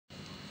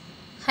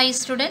Hi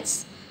students,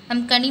 I am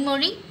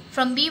Kanimoli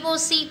from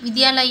BOC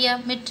Vidyalaya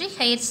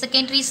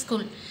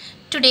MAT.HR.SEC.SCHOOL.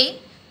 Today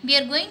we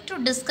are going to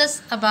discuss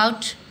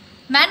about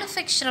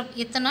manufacture of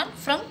ethanol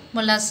from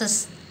molasses.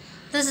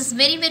 This is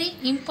very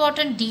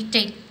important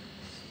detail.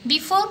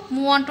 Before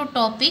move on to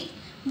topic,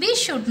 we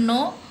should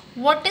know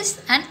what is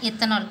an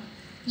ethanol.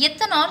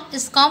 Ethanol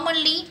is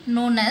commonly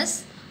known as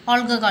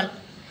alcohol.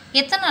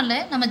 Ethanol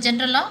நம்ம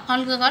generally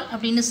alcohol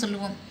அப்படினு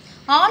சொல்லுவோம்.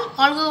 All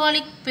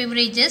alcoholic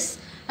beverages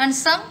and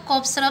some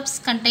cough syrups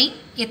contain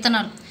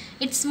ethanol.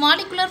 Its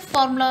molecular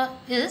formula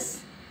is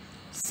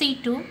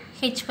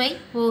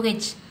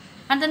C2H5OH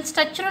and then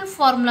structural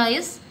formula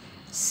is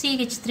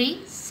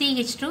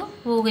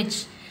CH3CH2OH.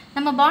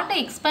 நம்ம bond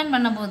expand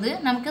பண்ணும்போது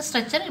நமக்கு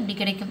structure இப்படி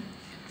கிடைக்கும்.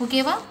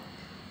 ஓகேவா?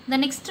 The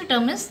next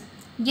term is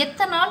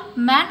ethanol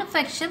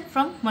manufactured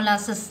from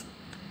molasses.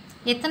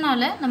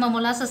 ethanol நம்ம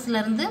mollassesல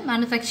இருந்து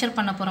manufacture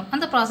பண்ண போறோம்.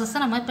 அந்த process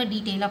நம்ம இப்ப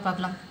டீடைலா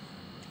பார்க்கலாம்.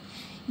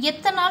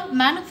 Ethanol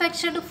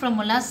manufactured from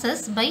molasses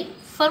by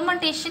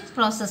fermentation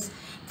process.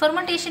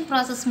 Fermentation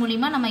process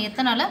மூலமா நம்ம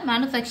ethanol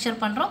manufacture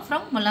பண்றோம்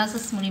from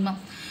molasses மூலமா.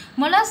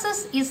 Molasses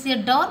is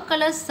a dark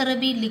color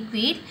syrupy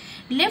liquid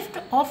left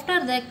after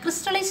the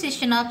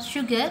crystallization of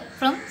sugar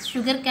from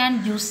sugarcane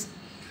juice.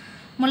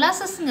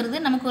 molasses-ங்கிறது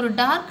நமக்கு ஒரு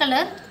டார்க்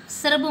கலர்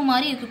சிரப்பு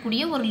மாதிரி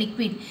இருக்கக்கூடிய ஒரு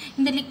liquid.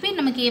 இந்த லிக்விட்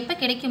நமக்கு எப்போ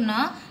கிடைக்கும்னா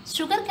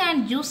சுகர்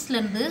கேன் ஜூஸ்ல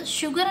இருந்து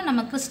சுகரை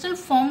நம்ம கிறிஸ்டல்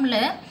ஃபார்ம்ல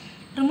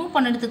ரிமூவ்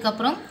பண்ணதுக்கு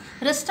அப்புறம்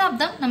ரெஸ்ட் ஆஃப்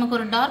தம் நமக்கு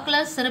ஒரு டார்க்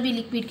கலர் சிரப்பி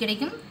லிக்விட்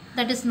கிடைக்கும்.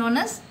 That is known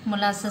as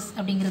molasses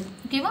அப்படிங்கிறது.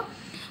 ஓகேவா?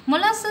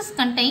 molasses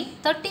contain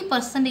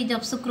 30%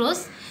 of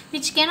sucrose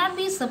which cannot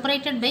be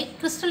separated by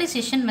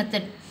crystallization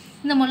method.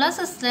 இந்த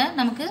mollassesல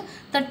நமக்கு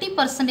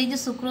 30%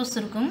 சுக்ரோஸ்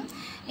இருக்கும்.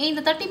 இந்த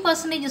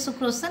 30%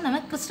 சுக்ரோஸை நம்ம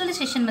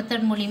crystallization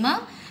method மூலமா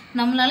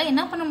நம்மளால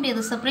என்ன பண்ண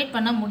முடியாது, செப்பரேட்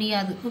பண்ண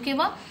முடியாது.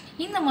 ஓகேவா?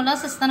 இந்த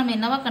molasses தான் நம்ம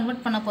என்னவா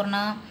கன்வெர்ட் பண்ண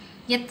போறோம்னா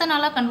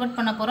எத்தனாலா கன்வெர்ட்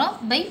பண்ண போறோம்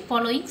by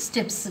following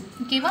steps.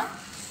 ஓகேவா?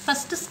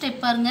 ஃபர்ஸ்ட் ஸ்டெப்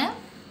பாருங்க,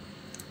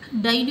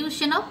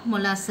 dilution of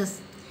molasses.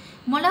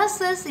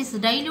 Molasses is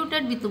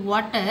diluted with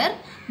water,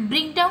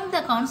 bring down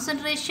the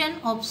concentration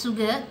of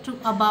sugar to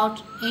about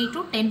 8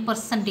 to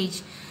 10%.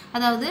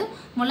 அதாவது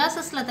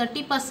mollassesல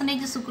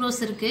 30% சுக்ரோஸ்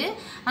இருக்கு.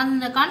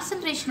 அந்த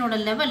கான்சன்ட்ரேஷனோட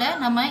லெவலை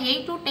நம்ம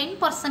 8 to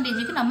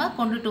 10%க்கு நம்ம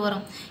கொண்டுட்டு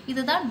வரோம்.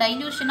 இதுதான்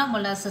dilution of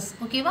molasses.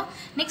 ஓகேவா?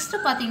 நெக்ஸ்ட்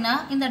பாத்தீங்கன்னா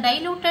இந்த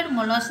diluted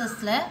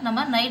mollassesல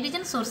நம்ம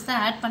நைட்ரஜன் சோர்ஸை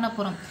ஆட் பண்ண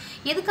போறோம்.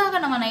 எதுக்காக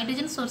நம்ம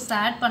நைட்ரஜன் சோர்ஸை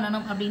ஆட்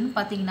பண்ணணும் அப்படின்னு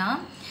பாத்தீங்கன்னா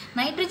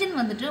நைட்ரஜன்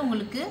வந்துட்டு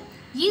உங்களுக்கு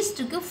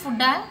ஈஸ்டுக்கு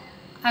ஃபுட்டா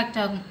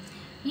ஆக்ட் ஆகும்.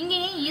 இங்கே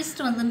ஏன்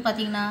ஈஸ்ட் வந்துன்னு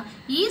பார்த்தீங்கன்னா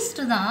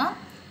ஈஸ்ட் தான்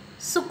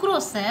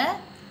சுக்ரோஸை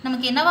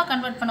நமக்கு என்னவா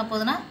கன்வெர்ட் பண்ண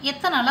போகுதுன்னா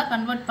எத்தனாலா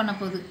கன்வெர்ட் பண்ண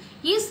போகுது.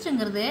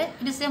 ஈஸ்ட்டுங்கிறது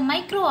இட் இஸ் ஏ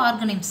மைக்ரோ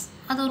ஆர்கனிம்ஸ்.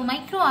 அது ஒரு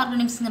மைக்ரோ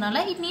ஆர்கனிம்ஸ்ங்கிறனால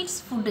இட் நீட்ஸ்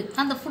ஃபுட்டு.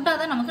 அந்த ஃபுட்டாக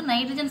தான் நமக்கு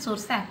நைட்ரஜன்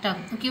சோர்ஸ் ஆக்ட்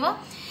ஆகும். ஓகேவா?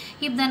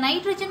 If the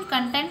nitrogen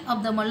content of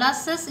the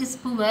molasses is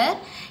poor,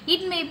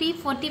 it may be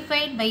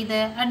fortified by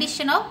the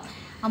addition of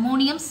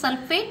ammonium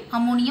sulfate,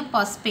 ammonium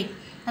phosphate.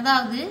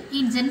 அதாவது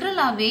இன்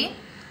ஜென்ரலாகவே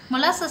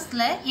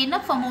mollassesல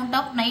enough amount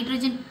of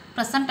nitrogen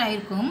present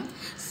ஆயிருக்கும்.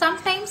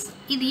 Sometimes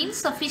இது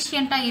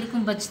இன்சஃபிஷியண்ட்டாக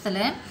இருக்கும்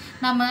பட்சத்தில்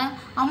நம்ம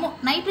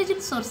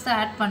நைட்ரஜன் சோர்ஸை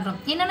ஆட் பண்ணுறோம்.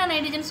 என்னென்ன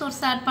நைட்ரஜன்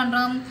சோர்ஸை ஆட்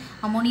பண்ணுறோம்?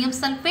 Ammonium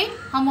sulphate,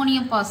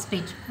 ammonium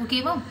phosphate.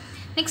 ஓகேவா?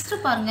 நெக்ஸ்ட்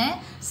பாருங்க,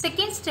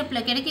 செகண்ட்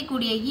ஸ்டெப்பில்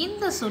கிடைக்கக்கூடிய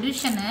இந்த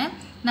சொல்யூஷனை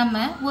நம்ம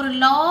ஒரு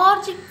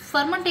லார்ஜ்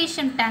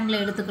ஃபர்மெண்டேஷன்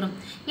டேங்கில் எடுத்துக்கிறோம்.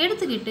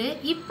 எடுத்துக்கிட்டு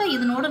இப்போ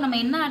இதனோட நம்ம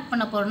என்ன ஆட்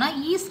பண்ண போகிறோம்னா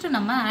ஈஸ்ட்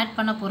நம்ம ஆட்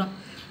பண்ண போகிறோம்.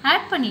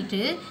 ஆட்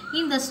பண்ணிவிட்டு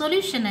இந்த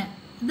சொல்யூஷனை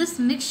திஸ்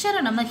மிக்சரை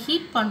நம்ம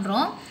ஹீட்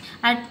பண்ணுறோம்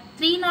அட்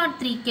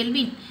 303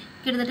 கெல்வின்,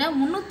 கிட்டத்தட்ட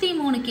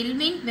 303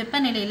 கெல்வின்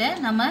வெப்பநிலையில்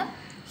நம்ம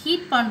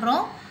ஹீட்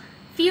பண்ணுறோம்.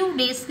 ஃபியூ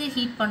டேஸ்க்கு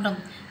ஹீட் பண்ணுறோம்.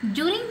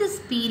 During this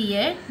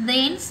period, the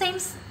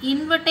enzymes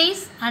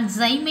invertase and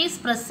zymase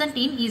present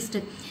in yeast.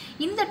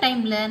 இந்த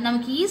டைமில்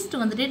நமக்கு ஈஸ்ட்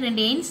வந்துட்டு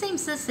ரெண்டு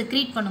என்சைம்ஸை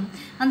செக்ரீட் பண்ணும்.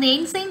 அந்த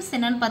என்சைம்ஸ்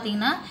என்னன்னு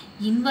பார்த்தீங்கன்னா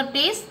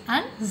இன்வர்டேஸ்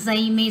அண்ட்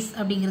ஜைமேஸ்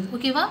அப்படிங்கிறது.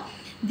 ஓகேவா?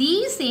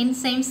 These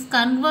enzymes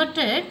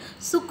converted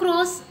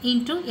sucrose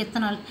into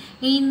ethanol.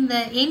 இந்த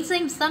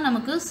enzymes தான்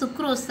நமக்கு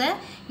சுக்ரோஸை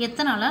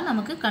எத்தனாலா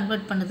நமக்கு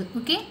கன்வெர்ட் பண்ணுது.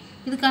 ஓகே,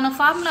 இதுக்கான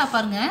ஃபார்முலா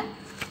பாருங்க.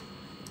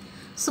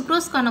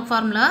 சுக்ரோஸ்க்கான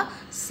ஃபார்முலா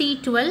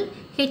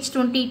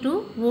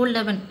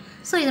C12H22O11.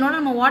 ஸோ இதனோட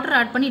நம்ம வாட்டர்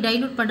ஆட் பண்ணி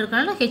டைலூட்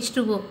பண்ணுறதுனால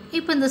H2O.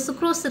 இப்போ இந்த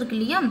சுக்ரோஸ் இருக்கு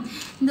இல்லையா,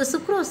 இந்த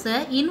சுக்ரோஸை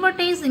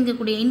இன்வர்டைஸ்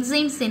இங்கக்கூடிய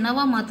என்சைம்ஸ்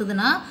என்னவா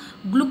மாற்றுதுன்னா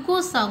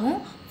குளுக்கோஸ் ஆகும்,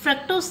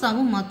 ஃப்ரக்டோஸ்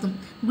ஆகும் மாற்றும்.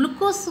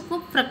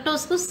 குளுக்கோஸுக்கும்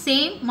ஃப்ரக்டோஸுக்கும்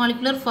சேம்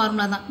மாலிகுலர்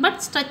ஃபார்முலா தான், பட்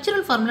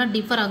ஸ்ட்ரக்சரல் ஃபார்முலா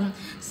டிஃபர் ஆகும்.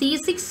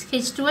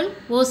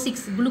 C6H12O6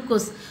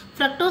 glucose,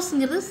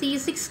 ஃப்ரக்டோஸுங்கிறது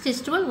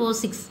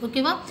C6H12O6.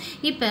 ஓகேவா?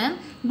 இப்போ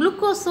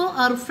குளுக்கோஸோ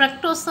ஆர்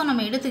ஃப்ரக்டோஸோ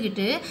நம்ம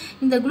எடுத்துக்கிட்டு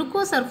இந்த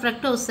குளுக்கோஸ் ஆர்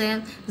ஃப்ரக்டோஸை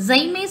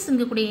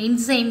ஜைமேஸ்ங்கக்கூடிய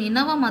என்சைம்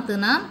என்னவா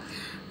மாற்றுதுன்னா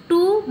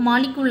 2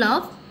 மாலிகுல்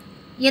ஆஃப்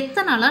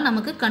எத்தனாலாக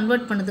நமக்கு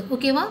கன்வெர்ட் பண்ணுது.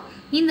 ஓகேவா?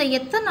 இந்த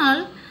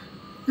எத்தனால்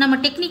நம்ம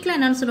டெக்னிக்கலாக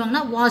என்னென்னு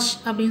சொல்லுவாங்கன்னா வாஷ்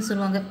அப்படின்னு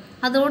சொல்லுவாங்க.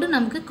 அதோடு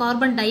நமக்கு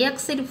கார்பன் டை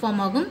ஆக்சைடு ஃபார்ம்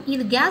ஆகும்.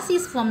 இது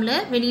கேஸியஸ் ஃபார்மில்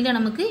வெளியில்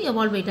நமக்கு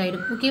எவால்வேட்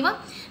ஆகிடும். ஓகேவா?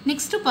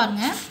 நெக்ஸ்ட்டு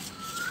பாருங்கள்,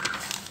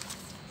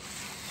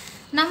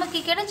 நமக்கு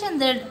கிடைச்ச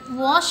இந்த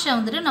வாஷை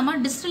வந்துட்டு நம்ம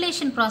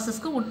டிஸ்டிலேஷன்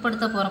ப்ராசஸ்க்கு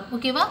உட்படுத்த போகிறோம்.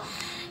 ஓகேவா?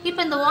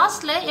 இப்போ இந்த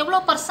வாஸ்ல எவ்வளோ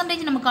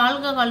பர்சன்டேஜ் நமக்கு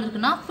ஆல்கஹால்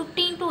இருக்குன்னா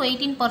 15 to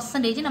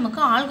 18%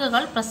 நமக்கு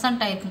ஆல்கஹால்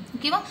ப்ரெசென்ட் ஆயிருக்கும்.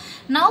 ஓகேவா?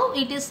 Now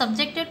it is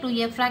subjected to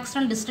a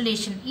fractional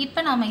distillation. இப்போ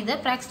நாம் இதை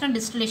ஃப்ராக்ஷனல்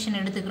டிஸ்டிலேஷன்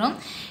எடுத்துக்கிறோம்.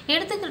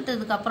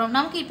 எடுத்துக்கிட்டதுக்கு அப்புறம்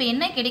நமக்கு இப்போ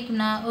என்ன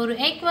கிடைக்கும்னா ஒரு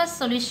aqueous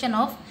சொல்யூஷன்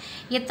ஆஃப்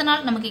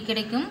எத்தனால் நமக்கு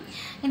கிடைக்கும்.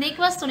 இந்த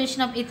aqueous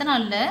சொல்யூஷன் ஆஃப்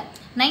எத்தனாலில்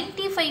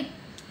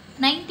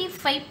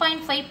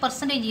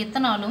 95.5%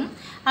 எத்தனாலும்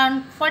அண்ட்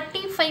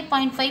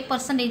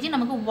 45.5%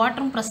 நமக்கு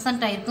வாட்டரும்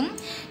ப்ரெசென்ட் ஆயிருக்கும்.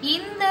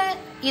 இந்த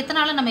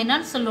எத்தனால நம்ம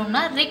என்னன்னு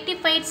சொல்லுவோம்னா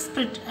ரெக்டிஃபைட்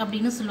ஸ்பிரிட்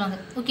அப்படின்னு சொல்லுவாங்க.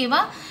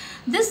 ஓகேவா?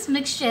 This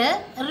mixer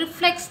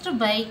ரிஃப்ளெக்ஸ்டு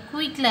by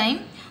குயிக்லைம்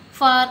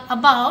for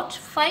about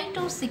 5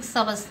 to 6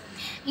 hours.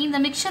 இந்த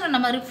மிக்சரை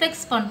நம்ம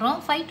ரிஃப்ளெக்ஸ் பண்ணுறோம்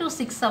 5 to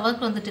 6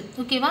 ஹவருக்கு வந்துட்டு.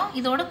 ஓகேவா?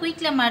 இதோட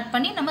குயிக்லைம் ஆட்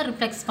பண்ணி நம்ம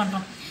ரிஃப்ளெக்ஸ்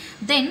பண்ணுறோம்.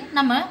 தென்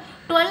நம்ம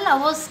 12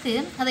 ஹவர்ஸ்க்கு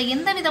அதை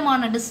எந்த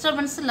விதமான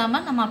டிஸ்டர்பன்ஸ்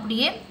இல்லாமல் நம்ம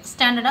அப்படியே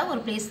ஸ்டாண்டர்டாக ஒரு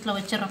பிளேஸில்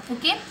வச்சிடறோம்.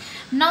 Okay,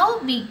 now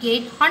we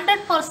get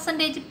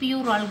 100%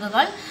 pure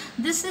alcohol.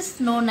 This is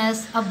known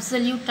as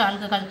absolute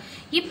alcohol.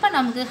 இப்போ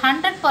நமக்கு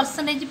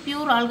 100%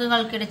 பியூர்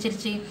ஆல்கஹால்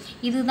கிடைச்சிருச்சு.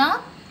 இதுதான்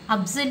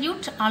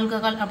அப்சல்யூட்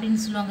ஆல்கஹால்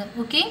அப்படின்னு சொல்லுவாங்க.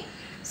 ஓகே,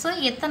 ஸோ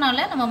எத்தனால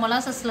நம்ம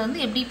மொலாசஸில் வந்து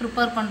எப்படி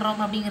ப்ரிப்பேர் பண்ணுறோம்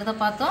அப்படிங்கிறத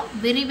பார்த்தோம்.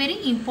 Very very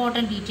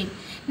important detail.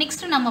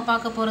 Next நம்ம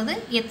பார்க்க போகிறது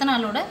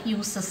எத்தனாலோட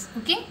யூசஸ்.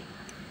 ஓகே,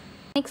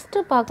 நெக்ஸ்ட்டு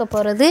பார்க்க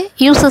போகிறது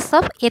யூசஸ்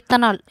ஆஃப்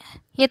எத்தனால்.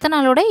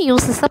 எத்தனாலோட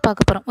யூசஸை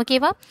பார்க்க போகிறோம்.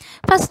 ஓகேவா?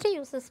 ஃபஸ்ட்டு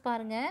யூசஸ்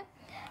பாருங்கள்.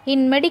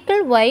 இன்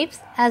medical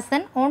vibes as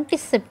an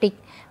antiseptic.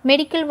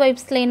 Medical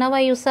வைப்ஸில் என்னவா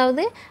யூஸ்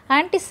ஆகுது?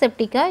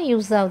 ஆன்டிசெப்டிக்காக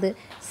யூஸ் ஆகுது.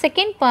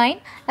 Second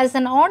point, as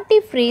an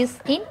antifreeze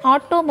in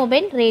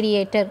automobile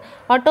radiator.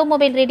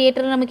 Automobile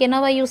radiator நமக்கு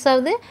என்னவா யூஸ்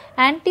ஆகுது?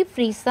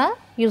 ஆன்டிஃப்ரீஸாக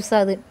யூஸ்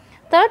ஆகுது.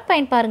 தேர்ட்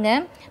பாயிண்ட்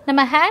பாருங்கள்,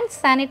 நம்ம ஹேண்ட்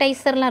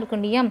சானிடைசர்லாம்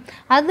இருக்கும் இல்லையா,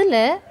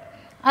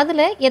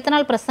 அதில்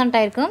எத்தனால் ப்ரெசென்ட்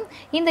ஆகிருக்கும்.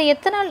 இந்த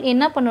எத்தனால்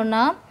என்ன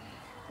பண்ணுன்னா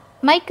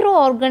மைக்ரோ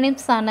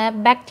ஆர்கானிம்ஸான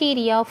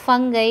பாக்டீரியா,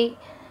 ஃபங்கை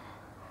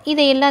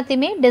இதை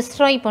எல்லாத்தையுமே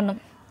டெஸ்ட்ராய் பண்ணும்.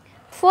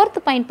 ஃபோர்த்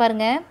பாயிண்ட்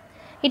பாருங்கள்,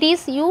 it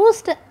is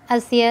used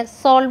as a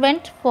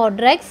solvent for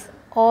drugs,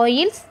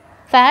 oils,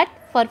 fat,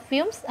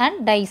 perfumes and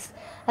dies.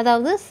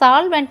 அதாவது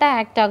சால்வெண்ட்டாக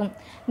ஆக்ட் ஆகும்.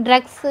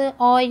 Drugs,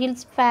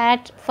 oils,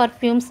 fat,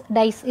 perfumes,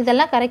 dies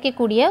இதெல்லாம்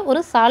கரைக்கக்கூடிய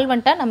ஒரு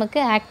சால்வெண்ட்டாக நமக்கு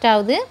ஆக்ட்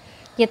ஆகுது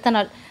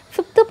எத்தனால்.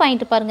 ஃபிஃப்த்து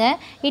பாயிண்ட் பாருங்கள்,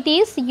 it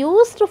is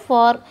used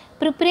for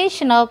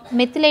preparation of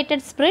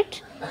methylated spirit.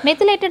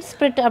 Methylated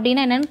spirit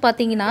அப்படின்னா என்னென்னு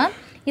பார்த்தீங்கன்னா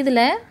இதில்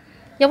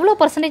எவ்வளோ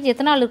பர்சன்டேஜ்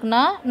எத்தனால்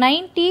இருக்குன்னா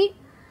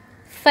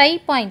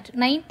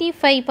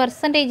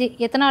 95%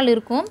 எத்தனால்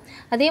இருக்கும்.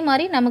 அதே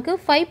மாதிரி நமக்கு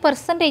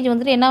 5%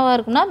 வந்துட்டு என்னவாக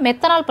இருக்குன்னா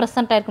மெத்தனால்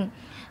ப்ரெசென்ட் ஆகிருக்கும்.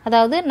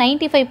 அதாவது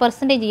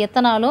 95%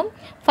 எத்தனாலும்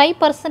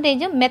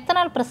 5%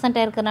 மெத்தனால் ப்ரெசென்ட்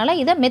ஆகிருக்கிறதுனால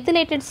இதை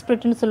மெத்திலேட்டட்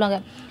ஸ்பிரிட்னு சொல்லுவாங்க.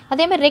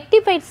 அதே மாதிரி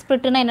ரெக்டிஃபைட்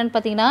ஸ்பிரிட்னா என்னென்னு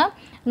பார்த்தீங்கன்னா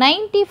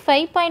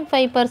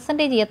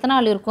 95.5%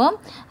 எத்தனால் இருக்கும்.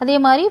 அதே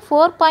மாதிரி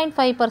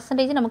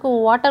 4.5% நமக்கு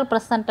வாட்டர்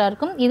ப்ரெசென்ட்டாக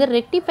இருக்கும். இது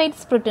ரெக்டிஃபைட்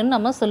ஸ்பிரிட்னு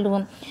நம்ம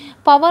சொல்லுவோம்.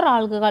 Power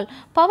alcohol.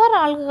 பவர்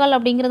ஆல்கஹால்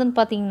அப்படிங்கிறதுன்னு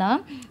பார்த்தீங்கன்னா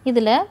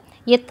இதில்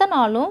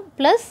எத்தனாலும்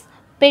ப்ளஸ்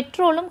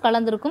பெட்ரோலும்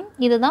கலந்துருக்கும்.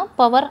 இதுதான்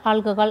பவர்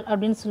ஆல்கஹால்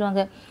அப்படின்னு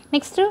சொல்லுவாங்க.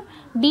 நெக்ஸ்ட்டு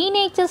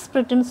டீனேச்சர்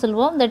ஸ்பிரிட்னு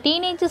சொல்லுவோம். இந்த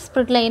டீனேச்சர்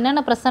ஸ்பிரிட்டில்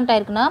என்னென்ன ப்ரெசென்ட்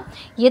ஆகிருக்குன்னா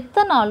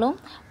எத்தனாலும்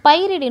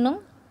பைரிடினும்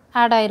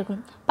ஆட்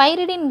ஆகிருக்கும்.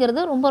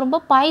 பைரிடின்ங்கிறது ரொம்ப ரொம்ப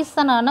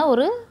பாய்சனான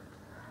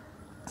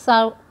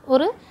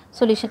ஒரு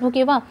சொல்யூஷன்.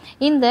 ஓகேவா?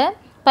 இந்த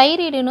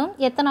பைரிடினும்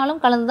எத்தனாலும்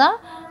கலந்து தான்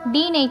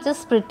டீனேச்சர்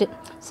ஸ்பிரிட்டு.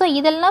 ஸோ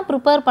இதெல்லாம்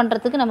ப்ரிப்பேர்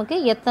பண்ணுறதுக்கு நமக்கு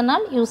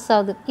எத்தனால் யூஸ்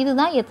ஆகுது.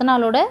 இதுதான்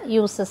எத்தனாலோட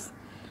யூசஸ்.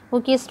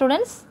 ஓகே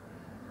ஸ்டூடெண்ட்ஸ்,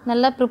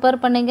 நல்லா ப்ரிப்பேர்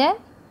பண்ணுங்கள்.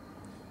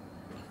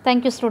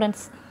 Thank you students.